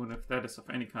soon if that is of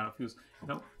any kind of use.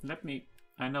 No, let me...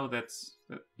 I know that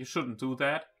you shouldn't do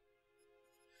that.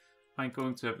 I'm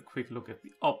going to have a quick look at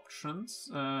the options,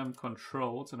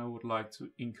 controls, and I would like to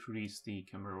increase the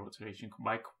camera rotation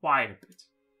by quite a bit.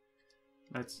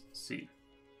 Let's see.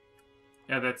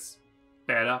 Yeah, that's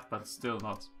better, but still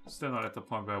not at the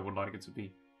point where I would like it to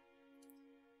be.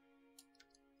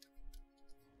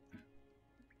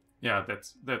 Yeah,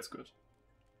 that's good.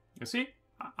 You see?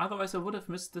 Otherwise I would have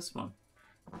missed this one.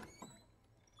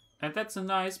 And that's a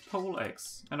nice pole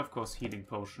axe. And of course healing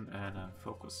potion and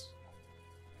focus.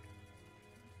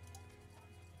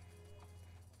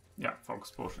 Yeah,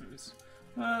 focus potion it is.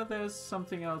 There's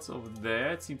something else over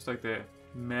there. It seems like the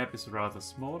map is rather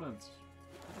small and...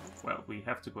 Well, we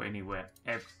have to go anywhere.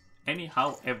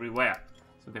 Anyhow, everywhere.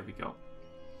 So there we go.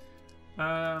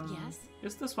 Yes?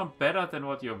 Is this one better than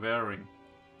what you're wearing?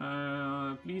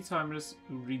 Bleed time is...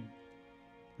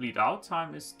 Bleed out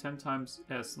time is 10 times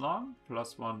as long.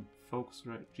 Plus 1 focus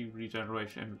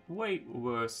regeneration. Way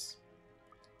worse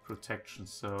protection,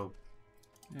 so...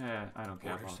 Yeah, I don't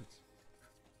care about it.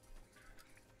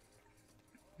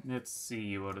 Let's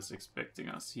see what is expecting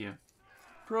us here.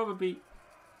 Probably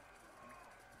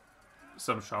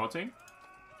some shouting.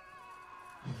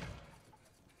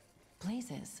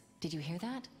 Blazes, did you hear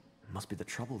that? Must be the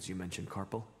troubles you mentioned,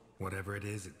 Carpal. Whatever it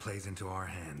is, it plays into our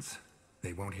hands.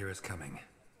 They won't hear us coming.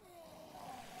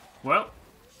 Well,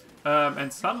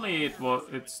 and suddenly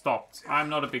it stopped. I'm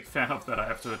not a big fan of that, I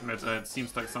have to admit. It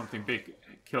seems like something big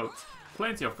killed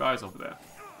plenty of guys over there.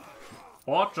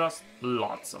 Or just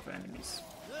lots of enemies.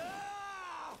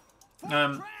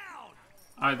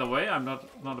 Either way, I'm not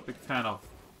a big fan of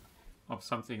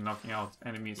something knocking out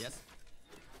enemies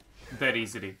that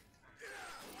easily.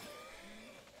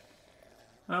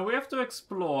 We have to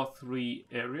explore 3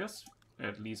 areas,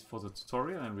 at least for the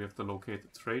tutorial, and we have to locate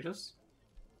the traders.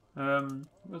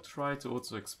 We'll try to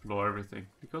also explore everything,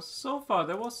 because so far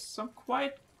there was some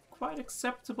quite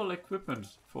acceptable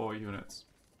equipment for units.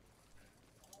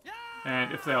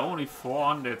 And if there are only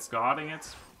 4 undeads guarding it,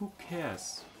 who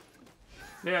cares?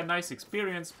 They are nice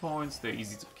experience points, they're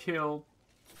easy to kill.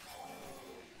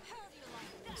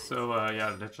 So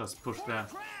yeah, let's just push there.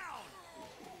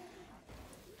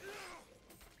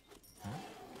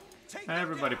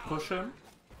 Everybody push him.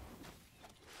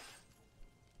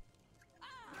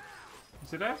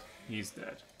 See that? He's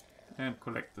dead. And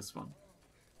collect this one.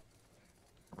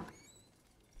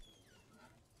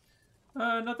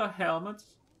 Another helmet.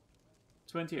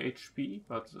 20 HP,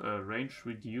 but range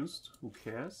reduced. Who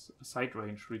cares? Sight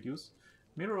range reduced.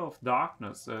 Mirror of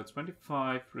Darkness.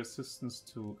 25 resistance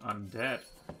to undead.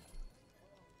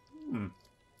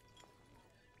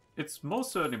 It's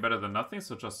most certainly better than nothing,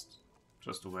 so just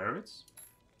wear it.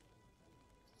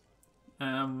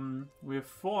 We have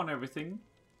 4 on everything.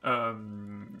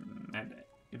 And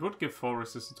it would give 4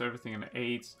 resistance to everything, and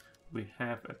 8 we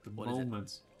have at the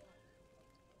moment.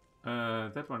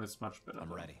 That one is much better.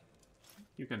 I'm ready.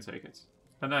 You can take it.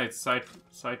 No, it's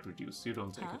sight reduced. You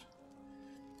don't take it.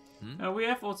 We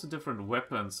have also different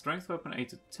weapons. Strength weapon 8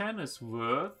 to 10 is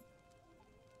worth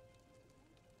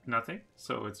nothing,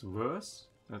 so it's worse.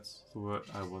 That's the word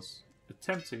I was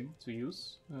attempting to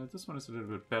use. This one is a little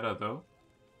bit better though.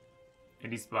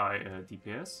 At least by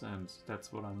DPS, and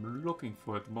that's what I'm looking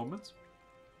for at the moment.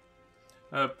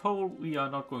 Pole we are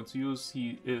not going to use.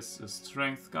 He is a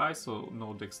strength guy, so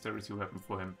no dexterity weapon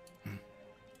for him.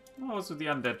 Also the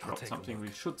undead dropped something.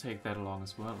 We should take that along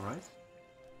as well, right?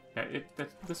 Yeah,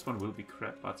 this one will be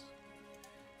crap, but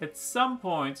at some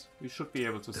point we should be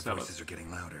able to sell it. The voices are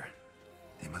getting louder.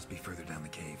 They must be further down the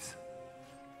caves.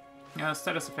 Yeah,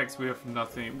 status effects we have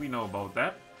nothing. We know about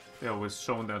that. They're always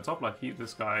shown there on top, like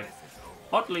this guy,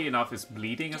 oddly enough, is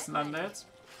bleeding as an undead.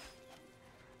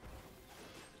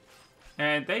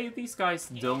 And these guys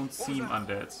don't seem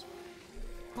undead.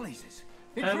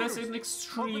 There's an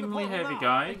extremely heavy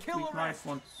guy. We might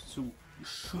want to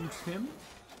shoot him.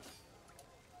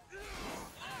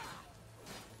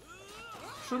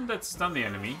 Shouldn't that stun the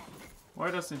enemy? Why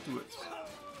doesn't it do it?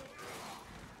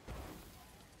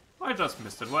 I just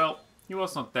missed it. Well, he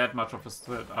was not that much of a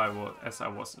threat as I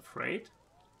was afraid.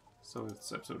 So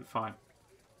it's absolutely fine.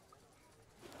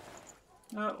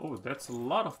 Oh, that's a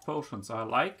lot of potions. I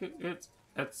like it.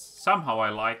 Somehow I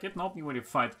like it. Normally when you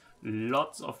find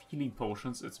lots of healing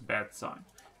potions, it's a bad sign.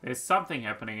 There's something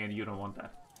happening and you don't want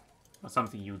that. Or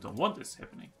something you don't want is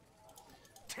happening.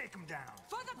 Take him down.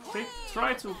 Okay,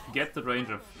 try to get the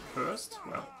ranger first.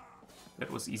 Well,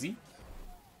 that was easy.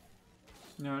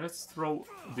 Now let's throw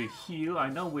the heal. I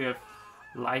know we have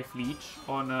life leech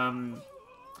on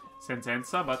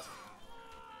Sentenza, but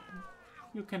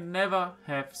you can never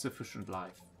have sufficient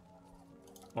life.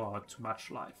 Or too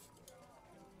much life.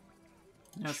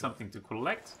 There's something to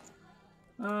collect.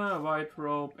 White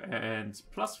robe and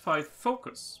 +5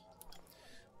 focus.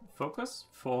 Focus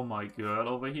for my girl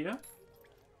over here.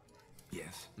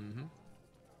 Yes.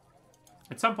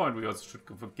 At some point we also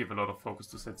should give a lot of focus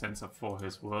to Sentenza for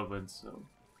his whirlwind, so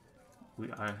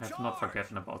I have not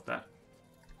forgotten about that.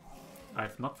 I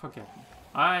have not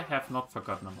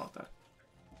forgotten about that.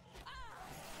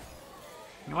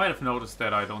 You might have noticed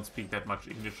that I don't speak that much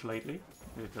English lately.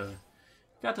 It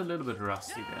got a little bit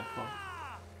rusty therefore.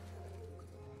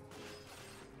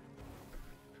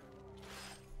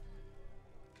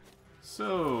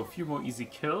 So, a few more easy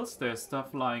kills. There's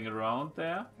stuff lying around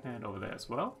there and over there as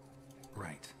well.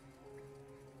 Right.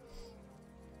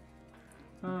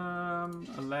 A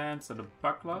lance and a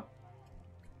buckler.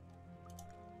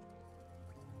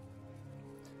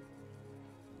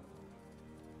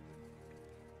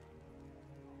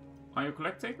 Are you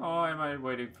collecting or am I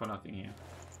waiting for nothing here?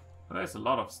 Well, there's a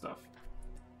lot of stuff.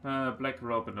 Black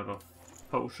robe and a lot of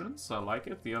potions. I like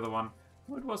it. The other one,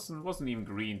 well, it wasn't even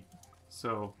green.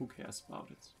 So who cares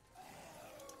about it?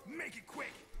 Make it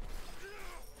quick.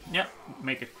 Yeah,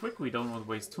 make it quick. We don't want to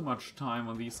waste too much time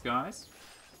on these guys.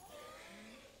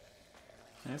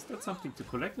 Is that something to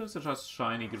collect or is it just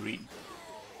shiny green?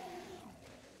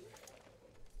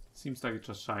 Seems like it's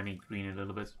just shiny green a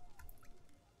little bit.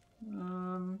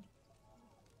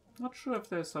 Not sure if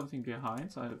there's something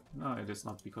behind. No, it is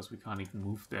not because we can't even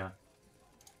move there.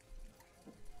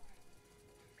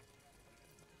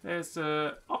 There's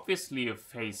obviously a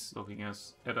face looking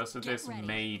at us, and there's a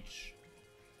mage.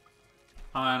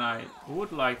 And I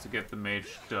would like to get the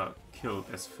mage killed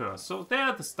as first. So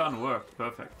there the stun worked,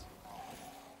 perfect.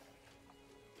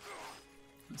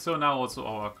 So now also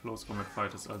our close combat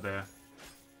fighters are there.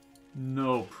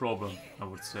 No problem, I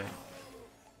would say.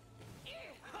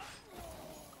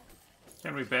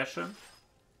 Can we bash him?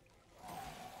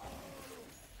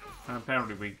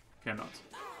 Apparently we cannot.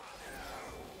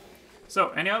 So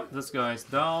anyhow, this guy is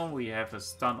down. We have a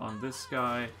stun on this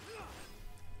guy.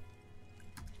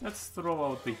 Let's throw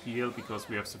out the heal because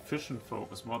we have sufficient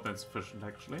focus, more than sufficient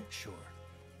actually. Sure.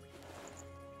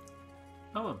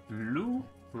 Oh, a blue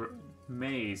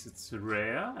maze. It's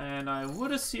rare, and I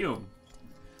would assume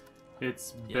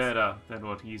it's better than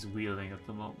what he's wielding at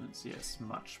the moment. Yes,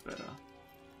 much better.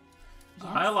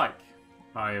 Yes.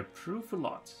 I approve a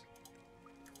lot.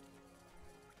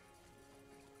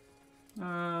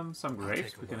 Some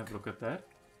grapes, we can have a look at that.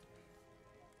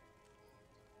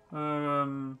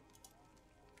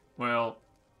 Well,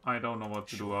 I don't know what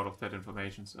to do out of that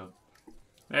information, so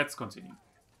let's continue.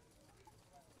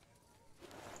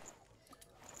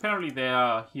 Apparently they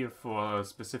are here for a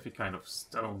specific kind of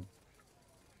stone.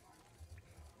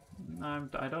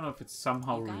 I don't know if it's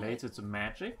somehow related to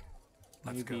magic.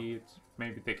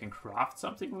 Maybe they can craft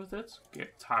something with it,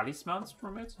 get talismans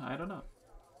from it, I don't know.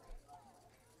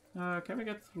 Can we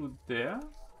get through there?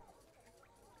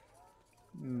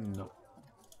 No.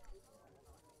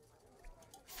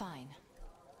 Fine.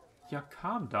 Yeah,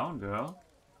 calm down, girl.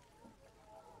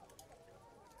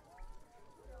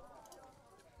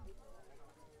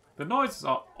 The noises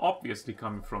are obviously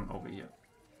coming from over here.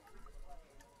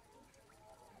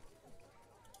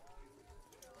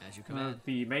 As you command.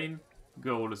 The main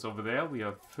goal is over there. We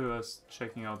are first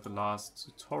checking out the last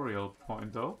tutorial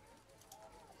point, though.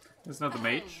 It's not the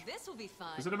mage. This will be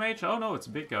fun. Is it a mage? Oh no, it's a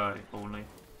big guy only.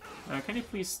 Can you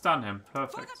please stun him?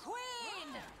 Perfect. For the queen!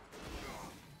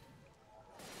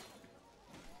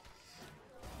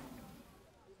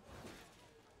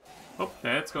 Oh,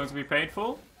 that's going to be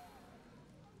painful.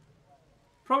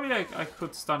 Probably I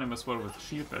could stun him as well with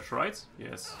shield bash, right?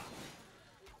 Yes.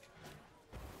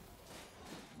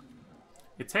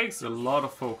 It takes a lot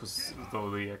of focus,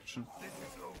 though, the action.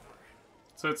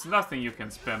 So it's nothing you can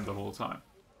spam the whole time.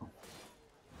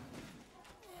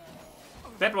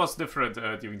 That was different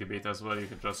during the beta as well. You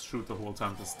could just shoot the whole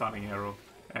time the stunning arrow,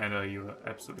 and you're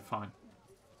absolutely fine.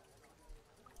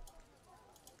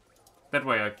 That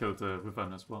way I killed the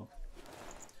Wyvern as well.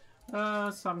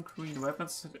 Some green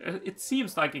weapons. It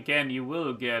seems like, again, you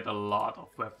will get a lot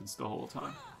of weapons the whole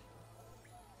time.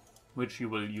 Which you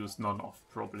will use none of,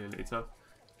 probably later.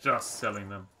 Just selling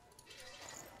them.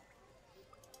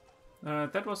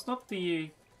 That was not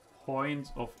the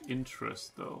point of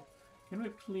interest, though. Can we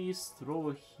please throw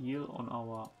a heal on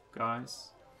our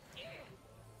guys?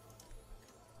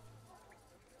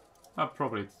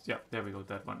 Probably, yeah, there we go,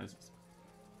 that one is it.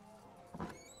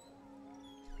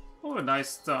 Oh, a nice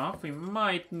staff. We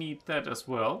might need that as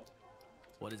well.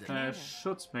 What is it?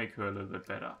 Should make her a little bit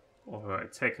better. Or her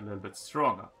attack a little bit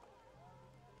stronger.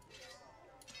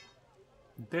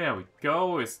 There we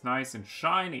go. It's nice and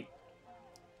shiny.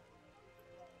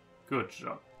 Good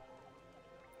job.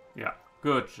 Yeah,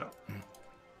 good job.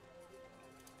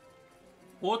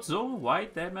 Also,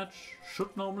 white damage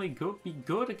should normally be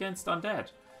good against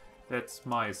undead. That's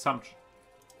my assumption.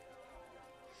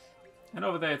 And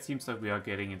over there it seems like we are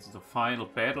getting into the final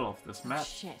battle of this map.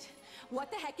 Shit. What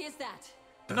the heck is that?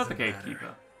 Another Doesn't gatekeeper.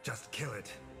 matter. Just kill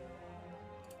it.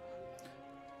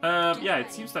 Yeah,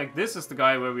 it seems like this is the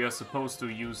guy where we are supposed to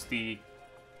use the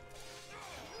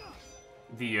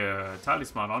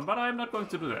talisman on, but I'm not going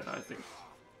to do that, I think.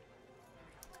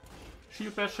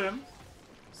 Shield bash him.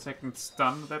 Second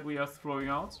stun that we are throwing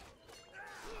out.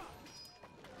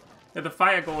 Yeah, the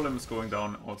fire golem is going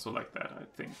down also like that, I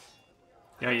think.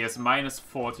 Yeah, he has minus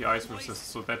 40 ice resist,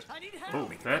 so that... Oh,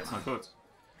 that's not good.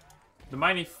 The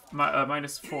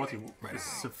minus 40 is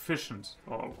sufficient,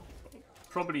 or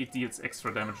probably deals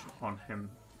extra damage on him.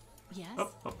 Yes.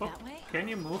 Up, up, up. That way? Can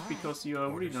you move? Because you are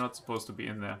really not supposed to be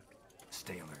in there.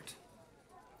 Stay alert.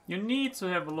 You need to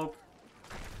have a look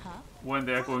when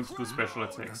they are going to do special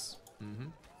attacks.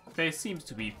 They seem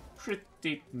to be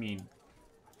pretty mean.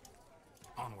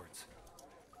 Onwards.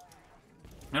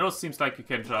 It also seems like you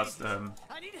can just, I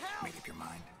need help. Make up your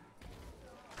mind.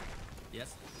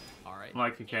 Yes. All right.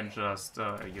 like you can just,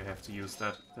 you have to use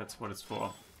that. That's what it's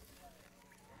for.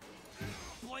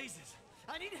 Blazes.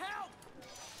 I need help.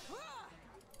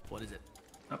 What is it?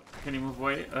 Oh, can you move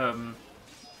away?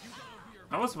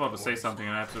 I was about to say something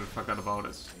and I absolutely forgot about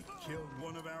it. Killed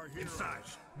one of our heroes. Inside,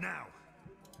 now.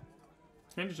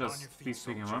 Can you On just your feet, please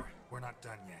pick him soldier. up? We're not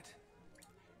done yet.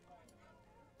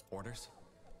 Orders?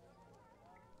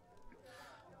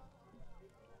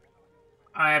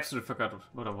 I absolutely forgot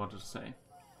what I wanted to say.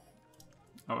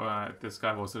 Oh, this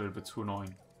guy was a little bit too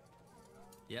annoying.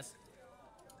 Yes.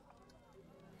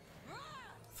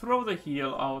 Throw the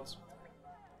heal out.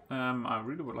 I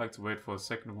really would like to wait for a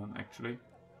second one, actually.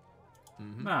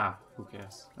 Nah, who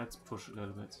cares? Let's push a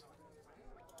little bit.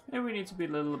 And we need to be a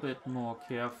little bit more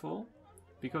careful,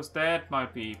 because that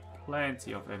might be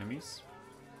plenty of enemies.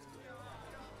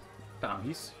 Oh,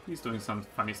 he's doing some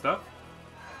funny stuff.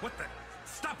 What the?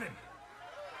 Stop him!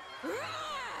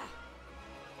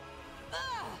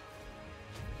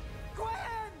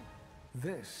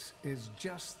 This is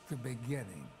just the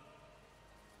beginning.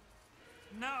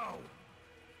 No!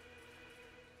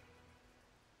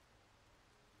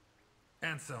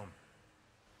 Anselm.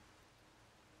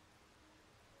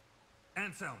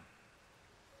 Anselm!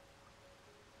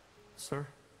 Sir?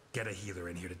 Get a healer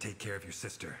in here to take care of your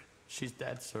sister. She's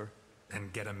dead, sir.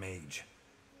 And get a mage.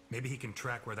 Maybe he can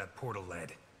track where that portal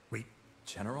led. Wait,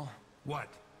 General? what?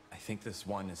 I think this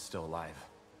one is still alive.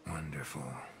 Wonderful.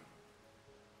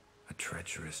 A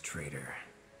treacherous traitor.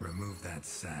 Remove that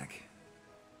sack.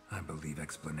 I believe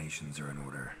explanations are in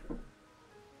order.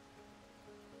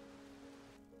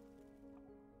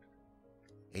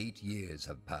 "8 years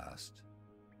have passed.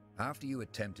 After you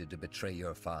attempted to betray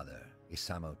your father,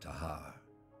 Isamo Tahar,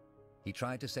 he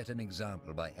tried to set an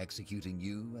example by executing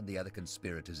you and the other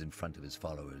conspirators in front of his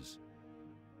followers.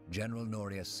 General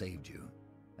Noria saved you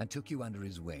and took you under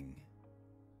his wing.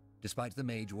 Despite the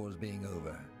Mage Wars being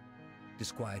over,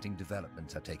 disquieting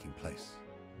developments are taking place,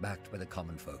 backed by the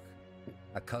common folk.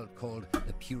 A cult called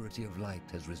the Purity of Light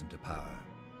has risen to power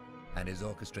and is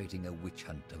orchestrating a witch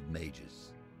hunt of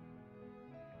mages.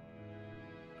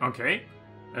 Okay.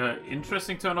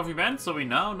 Interesting turn of events, so we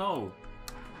now know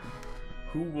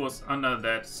who was under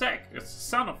that sack. It's the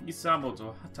son of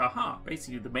Isamo Tahar,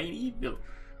 basically the main evil,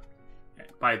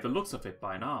 by the looks of it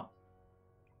by now.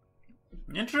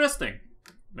 Interesting.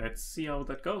 Let's see how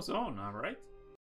that goes on, alright?